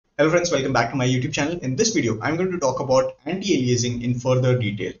Hello friends, welcome back to my YouTube channel. In this video, I'm going to talk about anti-aliasing in further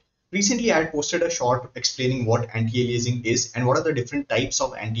detail. Recently, I had posted a short explaining what anti-aliasing is and what are the different types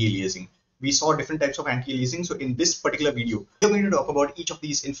of anti-aliasing. We saw different types of anti-aliasing. So in this particular video, we're going to talk about each of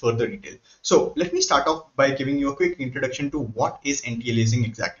these in further detail. So let me start off by giving you a quick introduction to what is anti-aliasing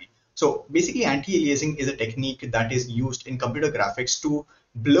exactly. So basically, anti-aliasing is a technique that is used in computer graphics to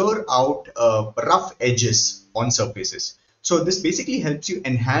blur out rough edges on surfaces. So this basically helps you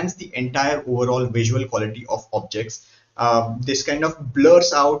enhance the entire overall visual quality of objects. This kind of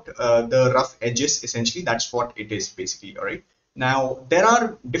blurs out the rough edges. Essentially, that's what it is basically. All right. Now there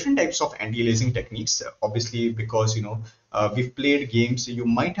are different types of anti-aliasing techniques. Obviously, because we've played games, you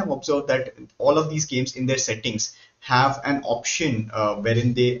might have observed that all of these games in their settings have an option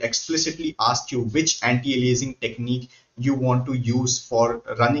wherein they explicitly ask you which anti-aliasing technique you want to use for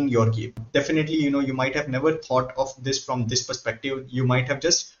running your game. Definitely, you might have never thought of this from this perspective. You might have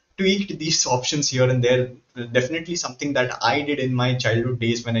just tweaked these options here and there. Definitely something that I did in my childhood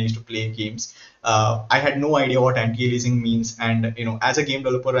days when I used to play games. I had no idea what anti-aliasing means, and as a game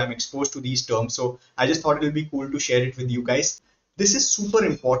developer, I'm exposed to these terms. So I just thought it would be cool to share it with you guys. This is super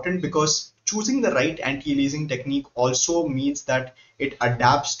important because choosing the right anti-aliasing technique also means that it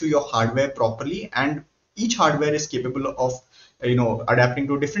adapts to your hardware properly, and each hardware is capable of adapting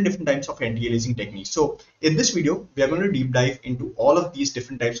to different types of anti-aliasing techniques. So in this video, we are going to deep dive into all of these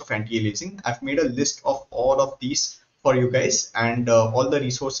different types of anti-aliasing. I've made a list of all of these for you guys, and all the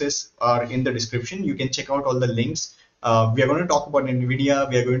resources are in the description. You can check out all the links. We are going to talk about NVIDIA.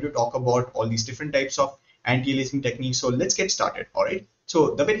 We are going to talk about all these different types of anti-aliasing techniques. So let's get started. All right.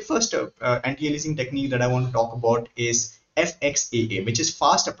 So the very first anti-aliasing technique that I want to talk about is FXAA, which is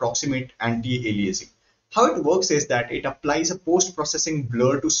fast approximate anti-aliasing. How it works is that it applies a post-processing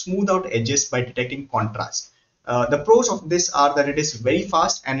blur to smooth out edges by detecting contrast. The pros of this are that it is very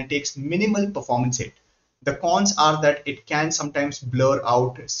fast and it takes minimal performance hit. The cons are that it can sometimes blur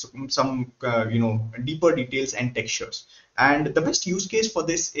out some deeper details and textures. And the best use case for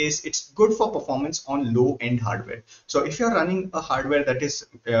this is it's good for performance on low-end hardware. So if you're running a hardware that is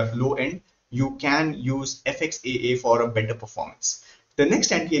low-end, you can use FXAA for a better performance. The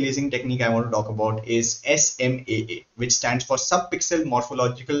next anti-aliasing technique I want to talk about is SMAA, which stands for subpixel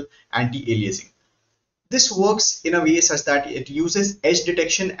morphological anti-aliasing. This works in a way such that it uses edge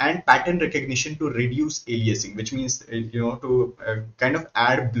detection and pattern recognition to reduce aliasing, which means to kind of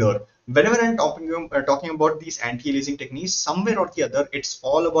add blur. Whenever I'm talking about these anti-aliasing techniques, somewhere or the other, it's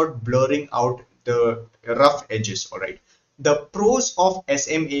all about blurring out the rough edges. All right. The pros of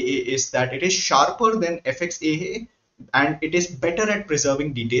SMAA is that it is sharper than FXAA, and it is better at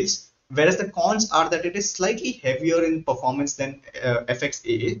preserving details, whereas the cons are that it is slightly heavier in performance than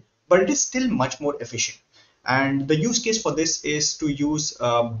FXAA, but it is still much more efficient. And the use case for this is to use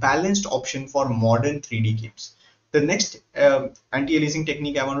a balanced option for modern 3D games. The next anti-aliasing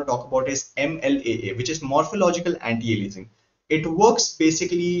technique I want to talk about is MLAA, which is morphological anti-aliasing. It works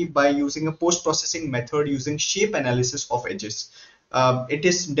basically by using a post-processing method using shape analysis of edges. It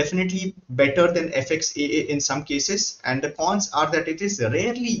is definitely better than FXAA in some cases, and the cons are that it is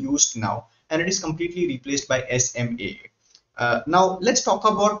rarely used now and it is completely replaced by SMAA. Now let's talk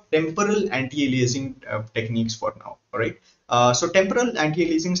about temporal anti-aliasing techniques for now. All right. So temporal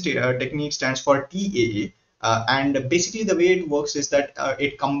anti-aliasing technique stands for TAA. And basically the way it works is that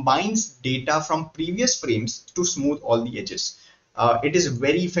it combines data from previous frames to smooth all the edges. It is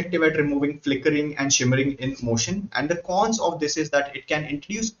very effective at removing flickering and shimmering in motion. And the cons of this is that it can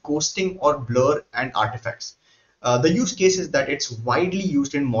introduce ghosting or blur and artifacts. The use case is that it's widely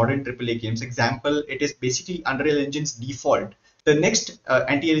used in modern AAA games. Example, it is basically Unreal Engine's default. The next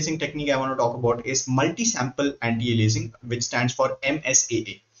anti-aliasing technique I want to talk about is multisample anti-aliasing, which stands for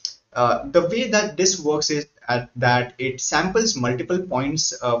MSAA. The way that this works is that it samples multiple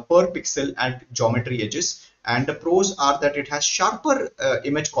points per pixel at geometry edges, and the pros are that it has sharper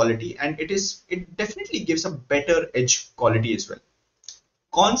image quality, and it definitely gives a better edge quality as well.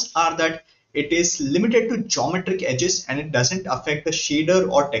 Cons are that it is limited to geometric edges and it doesn't affect the shader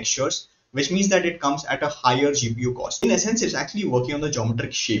or textures, which means that it comes at a higher GPU cost. In essence, it's actually working on the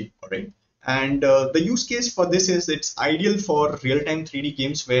geometric shape, all right? And the use case for this is it's ideal for real-time 3D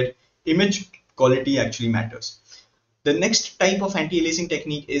games where image quality actually matters. The next type of anti-aliasing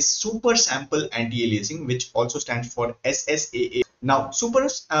technique is super sample anti-aliasing, which also stands for SSAA. Now, super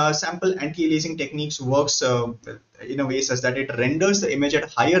sample anti-aliasing techniques works in a way such that it renders the image at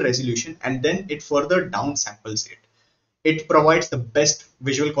higher resolution and then it further downsamples it. It provides the best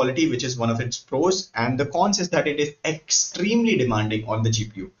visual quality, which is one of its pros, and the cons is that it is extremely demanding on the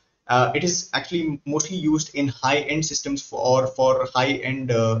GPU. It is actually mostly used in high-end systems for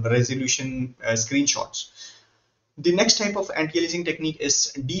high-end resolution screenshots. The next type of anti-aliasing technique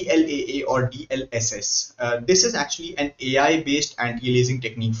is DLAA or DLSS. This is actually an AI-based anti-aliasing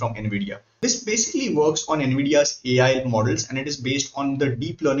technique from NVIDIA. This basically works on NVIDIA's AI models, and it is based on the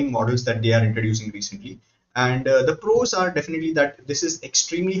deep learning models that they are introducing recently. And the pros are definitely that this is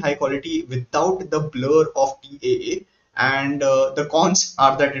extremely high quality without the blur of DAA. And the cons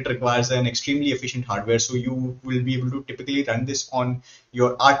are that it requires an extremely efficient hardware, so you will be able to typically run this on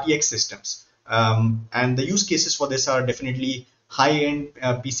your RTX systems. And the use cases for this are definitely high-end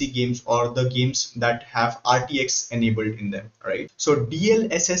PC games or the games that have RTX enabled in them, right? So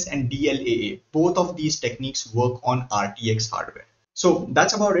DLSS and DLAA, both of these techniques work on RTX hardware. So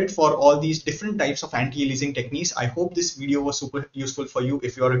that's about it for all these different types of anti-aliasing techniques. I hope this video was super useful for you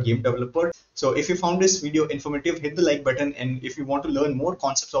if you're a game developer. So if you found this video informative, hit the like button. And if you want to learn more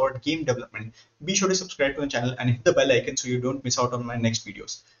concepts about game development, be sure to subscribe to the channel and hit the bell icon so you don't miss out on my next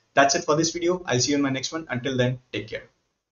videos. That's it for this video. I'll see you in my next one. Until then, take care.